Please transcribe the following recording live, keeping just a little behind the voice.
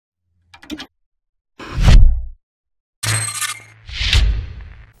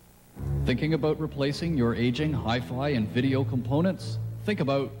Thinking about replacing your aging hi-fi and video components? Think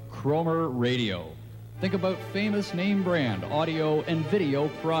about Kromer Radio. Think about famous name brand audio and video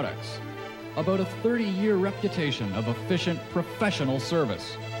products. About a 30-year reputation of efficient, professional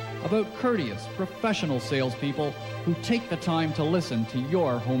service. About courteous, professional salespeople who take the time to listen to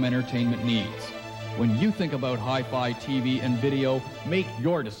your home entertainment needs. When you think about hi-fi, TV, and video, make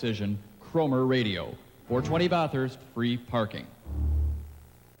your decision Kromer Radio. 420 Bathurst, free parking.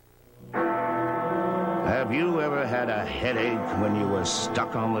 Have you ever had a headache when you were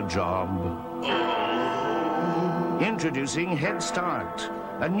stuck on the job? Introducing Headstart,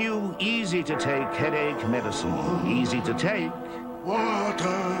 a new easy-to-take headache medicine. Easy to take.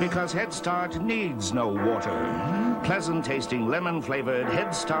 Water. Because Headstart needs no water. Pleasant-tasting, lemon-flavored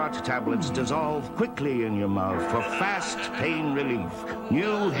Headstart tablets dissolve quickly in your mouth for fast pain relief.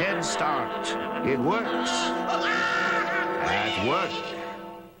 New Headstart. It works. At work.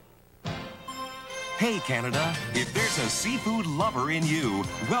 Hey, Canada, if there's a seafood lover in you,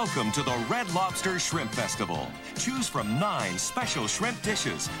 welcome to the Red Lobster Shrimp Festival. Choose from 9 special shrimp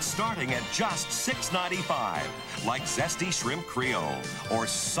dishes starting at just $6.95, like zesty shrimp creole, or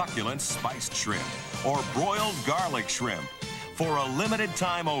succulent spiced shrimp, or broiled garlic shrimp. For a limited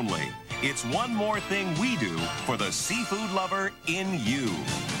time only, it's one more thing we do for the seafood lover in you.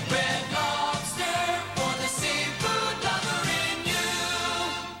 Red Lobster for the seafood lover in you.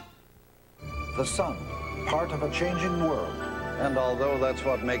 The sun, part of a changing world. And although that's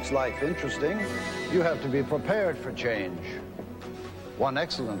what makes life interesting, you have to be prepared for change. One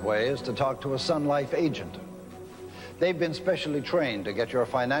excellent way is to talk to a Sunlife agent. They've been specially trained to get your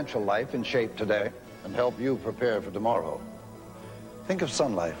financial life in shape today and help you prepare for tomorrow. Think of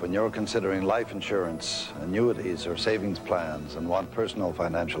Sunlife when you're considering life insurance, annuities, or savings plans and want personal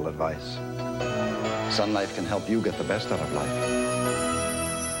financial advice. Sunlife can help you get the best out of life.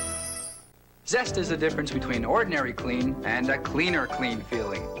 Zest is the difference between ordinary clean and a cleaner clean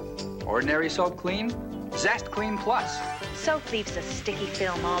feeling. Ordinary soap clean, Zest Clean Plus. Soap leaves a sticky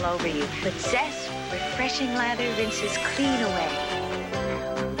film all over you, but Zest refreshing lather rinses clean away.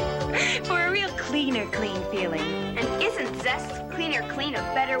 For a real cleaner clean feeling. And isn't Zest Cleaner Clean a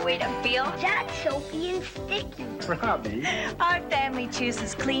better way to feel? That's soapy and sticky. Robbie. Our family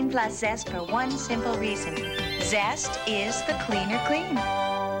chooses Clean Plus Zest for one simple reason. Zest is the cleaner clean.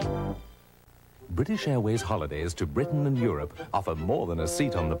 British Airways holidays to Britain and Europe offer more than a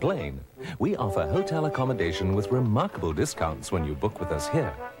seat on the plane. We offer hotel accommodation with remarkable discounts when you book with us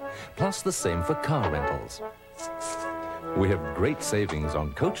here. Plus the same for car rentals. We have great savings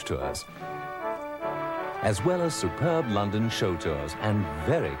on coach tours, as well as superb London show tours and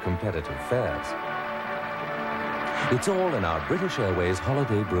very competitive fares. It's all in our British Airways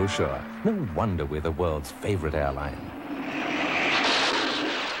holiday brochure. No wonder we're the world's favorite airline.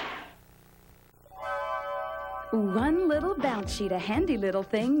 One little bounce sheet, a handy little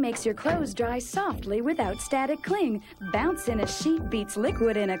thing, makes your clothes dry softly without static cling. Bounce in a sheet beats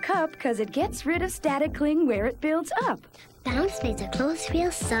liquid in a cup, 'cause it gets rid of static cling where it builds up. Bounce makes your clothes feel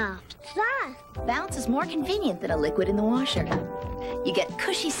soft. Soft! Bounce is more convenient than a liquid in the washer. You get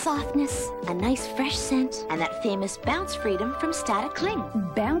cushy softness, a nice fresh scent, and that famous bounce freedom from static cling.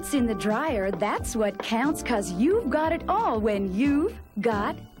 Bounce in the dryer, that's what counts, 'cause you've got it all when you've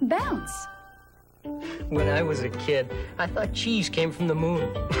got Bounce. When I was a kid, I thought cheese came from the moon.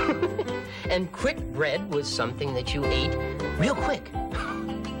 And quick bread was something that you ate real quick.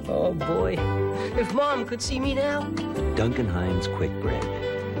 Oh, boy. If Mom could see me now. Duncan Hines Quick Bread.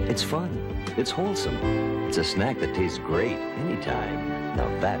 It's fun. It's wholesome. It's a snack that tastes great anytime. Now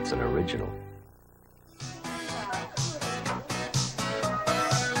that's an original.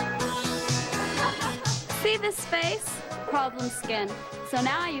 See this face? Problem skin. So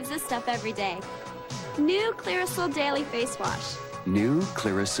now I use this stuff every day. New Clearasil Daily Face Wash. New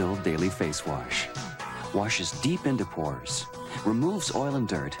Clearasil Daily Face Wash. Washes deep into pores, removes oil and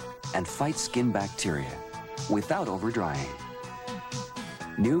dirt, and fights skin bacteria without over-drying.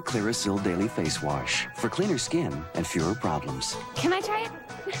 New Clearasil Daily Face Wash for cleaner skin and fewer problems. Can I try it?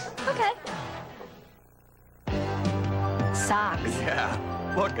 Okay. Socks. Yeah,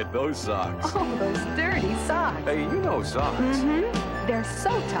 look at those socks. Oh, those dirty socks. Hey, you know socks. Mm-hmm. They're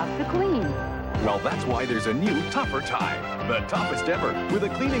so tough to clean. Well, that's why there's a new Tougher Tide. The toughest ever, with a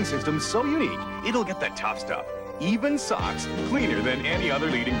cleaning system so unique, it'll get the tough stuff. Even socks, cleaner than any other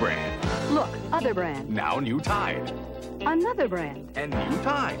leading brand. Look, other brand. Now new Tide. Another brand. And new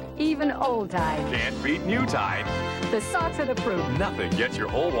Tide. Even old Tide. Can't beat new Tide. The socks are the proof. Nothing gets your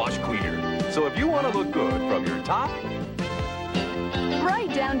whole wash cleaner. So if you want to look good from your top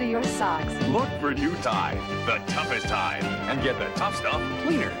right down to your socks, look for new Tide, the toughest Tide, and get the tough stuff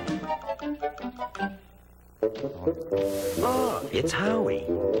cleaner. Oh, it's Howie.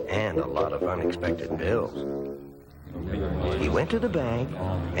 And a lot of unexpected bills. He went to the bank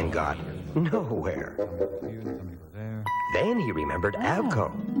and got nowhere. Then he remembered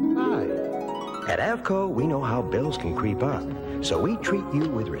AVCO. At AVCO, we know how bills can creep up, so we treat you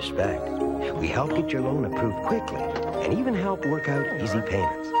with respect. We help get your loan approved quickly and even help work out easy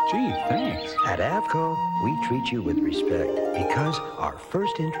payments. Gee, thanks. At AVCO, we treat you with respect because our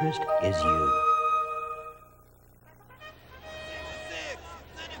first interest is you.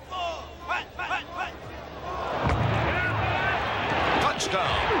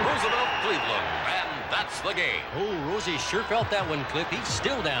 Touchdown, Roosevelt, Cleveland, and that's the game. Oh, Rosie sure felt that one, Clip. He's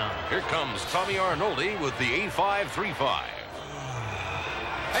still down. Here comes Tommy Arnoldi with the A535.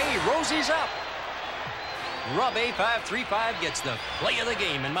 Hey, Rosie's up. Rub A535 gets the play of the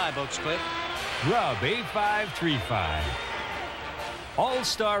game in my books, Clip. Rub A535.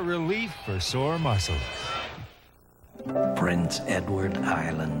 All-star relief for sore muscles. Prince Edward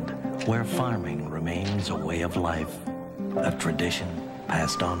Island, where farming remains a way of life, a tradition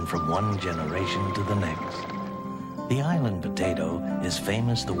passed on from one generation to the next. The island potato is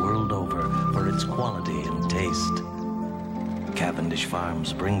famous the world over for its quality and taste. Cavendish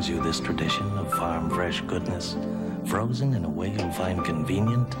Farms brings you this tradition of farm fresh goodness, frozen in a way you'll find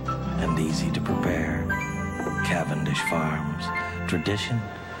convenient and easy to prepare. Cavendish Farms, tradition,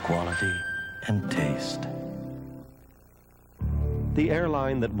 quality, and taste. The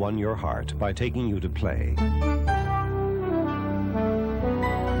airline that won your heart by taking you to play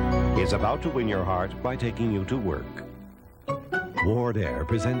is about to win your heart by taking you to work. Wardair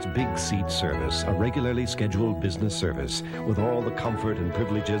presents Big Seat Service, a regularly scheduled business service with all the comfort and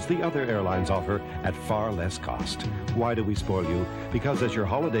privileges the other airlines offer at far less cost. Why do we spoil you? Because as your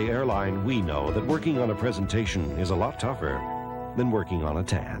holiday airline, we know that working on a presentation is a lot tougher than working on a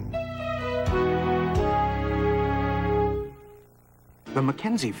tan. The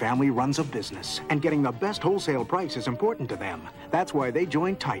Mackenzie family runs a business, and getting the best wholesale price is important to them. That's why they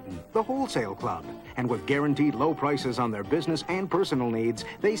joined Titan, the wholesale club. And with guaranteed low prices on their business and personal needs,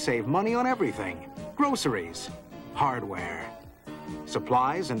 they save money on everything. Groceries, hardware,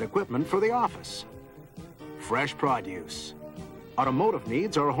 supplies and equipment for the office, fresh produce, automotive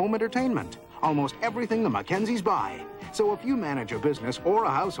needs or home entertainment. Almost everything the Mackenzies buy. So if you manage a business or a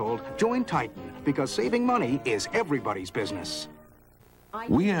household, join Titan, because saving money is everybody's business.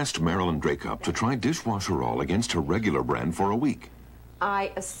 We asked Marilyn Dracup to try Dishwasher All against her regular brand for a week.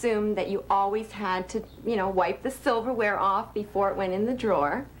 I assumed that you always had to, wipe the silverware off before it went in the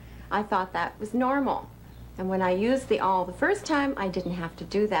drawer. I thought that was normal. And when I used the All the first time, I didn't have to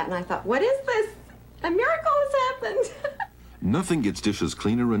do that. And I thought, what is this? A miracle has happened. Nothing gets dishes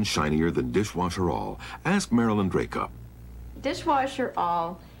cleaner and shinier than Dishwasher All. Ask Marilyn Dracup. Dishwasher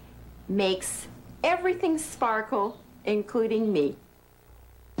All makes everything sparkle, including me.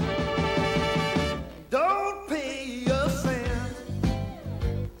 Don't pay a cent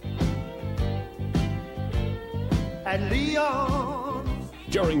at Leon's.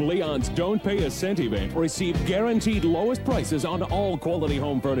 During Leon's Don't Pay a Cent event, receive guaranteed lowest prices on all quality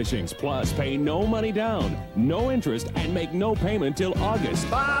home furnishings. Plus, pay no money down, no interest, and make no payment till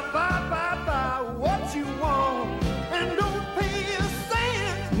August. Buy what you want and don't pay a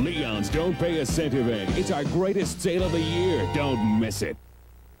cent. Leon's Don't Pay a Cent event. It's our greatest sale of the year. Don't miss it.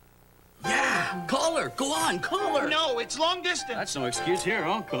 Yeah, call her. Go on, call her. No, it's long distance. That's no excuse here.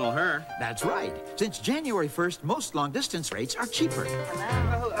 I'll call her. That's right. Since January 1st, most long-distance rates are cheaper.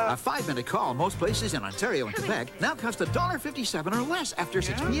 Hello. A 5-minute call most places in Ontario and Quebec now costs $1.57 or less after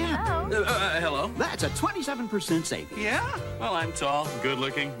 6 p.m. Hello. That's a 27% savings. Yeah? Well, I'm tall,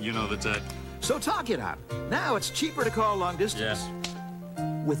 good-looking. You know the type. So talk it up. Now it's cheaper to call long distance.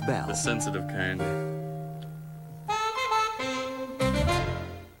 Yeah. With Bell. The sensitive kind.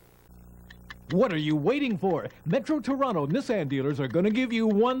 What are you waiting for? Metro Toronto Nissan dealers are going to give you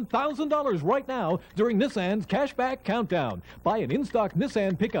 $1,000 right now during Nissan's Cashback Countdown. Buy an in-stock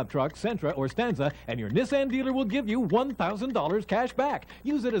Nissan pickup truck, Sentra or Stanza, and your Nissan dealer will give you $1,000 cash back.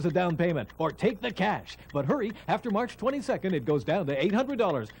 Use it as a down payment or take the cash. But hurry, after March 22nd, it goes down to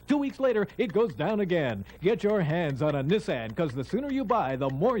 $800. 2 weeks later, it goes down again. Get your hands on a Nissan, because the sooner you buy, the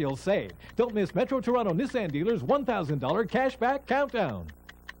more you'll save. Don't miss Metro Toronto Nissan dealers' $1,000 Cashback Countdown.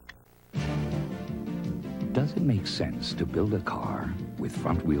 Does it make sense to build a car with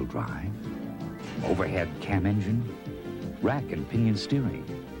front-wheel drive, overhead cam engine, rack and pinion steering?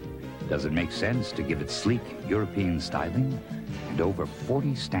 Does it make sense to give it sleek European styling and over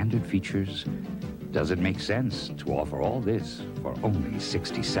 40 standard features? Does it make sense to offer all this for only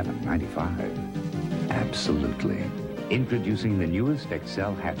 $67.95? Absolutely. Introducing the newest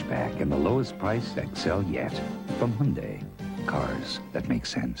Excel hatchback and the lowest priced Excel yet from Hyundai. Cars that make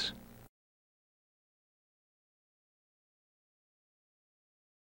sense.